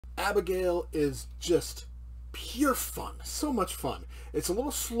Abigail is just pure fun. So much fun. It's a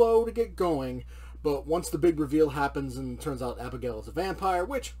little slow to get going, but once the big reveal happens and it turns out Abigail is a vampire,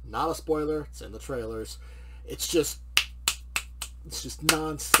 which, not a spoiler, it's in the trailers, it's just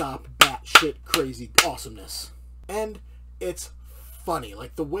non-stop batshit crazy awesomeness. And it's funny.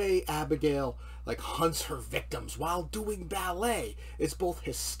 Like, the way Abigail, like, hunts her victims while doing ballet is both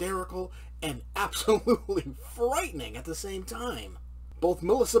hysterical and absolutely frightening at the same time. Both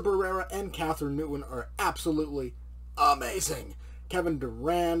Melissa Barrera and Kathryn Newton are absolutely amazing. Kevin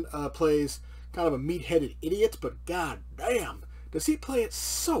Durand plays kind of a meat-headed idiot, but god damn, does he play it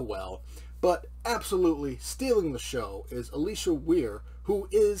so well. But absolutely stealing the show is Alisha Weir, who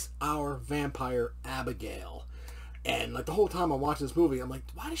is our vampire Abigail. And like the whole time I watch this movie, I'm like,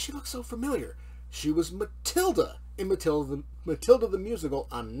 why does she look so familiar? She was Matilda in Matilda the musical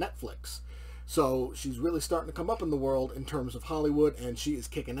on Netflix. So she's really starting to come up in the world in terms of Hollywood, and she is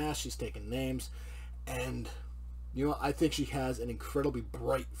kicking ass. She's taking names, and you know, I think she has an incredibly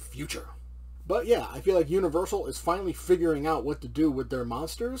bright future. But yeah, I feel like Universal is finally figuring out what to do with their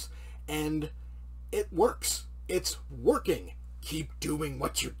monsters, and it works. It's working. Keep doing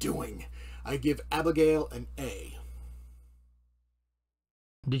what you're doing. I give Abigail an A.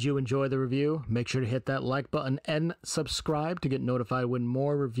 Did you enjoy the review? Make sure to hit that like button and subscribe to get notified when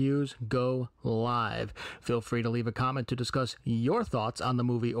more reviews go live. Feel free to leave a comment to discuss your thoughts on the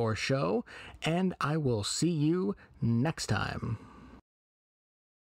movie or show, and I will see you next time.